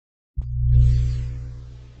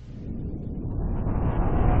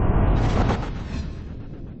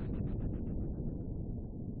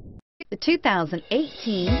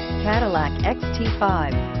2018 Cadillac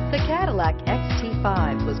XT5. The Cadillac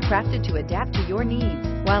XT5 was crafted to adapt to your needs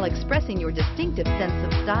while expressing your distinctive sense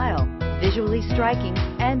of style. Visually striking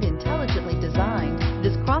and intelligently designed,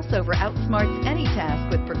 this crossover outsmarts any task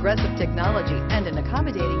with progressive technology and an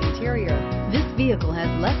accommodating interior. This vehicle has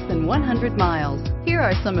less than 100 miles. Here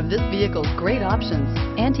are some of this vehicle's great options: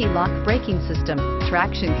 anti-lock braking system,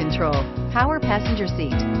 traction control, power passenger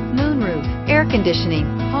seat, moonroof, air conditioning,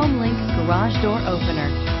 HomeLink garage door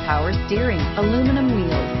opener, power steering, aluminum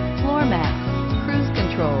wheels, floor mats, cruise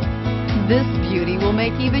control. This beauty will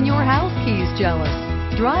make even your house keys jealous.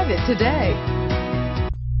 Drive it today.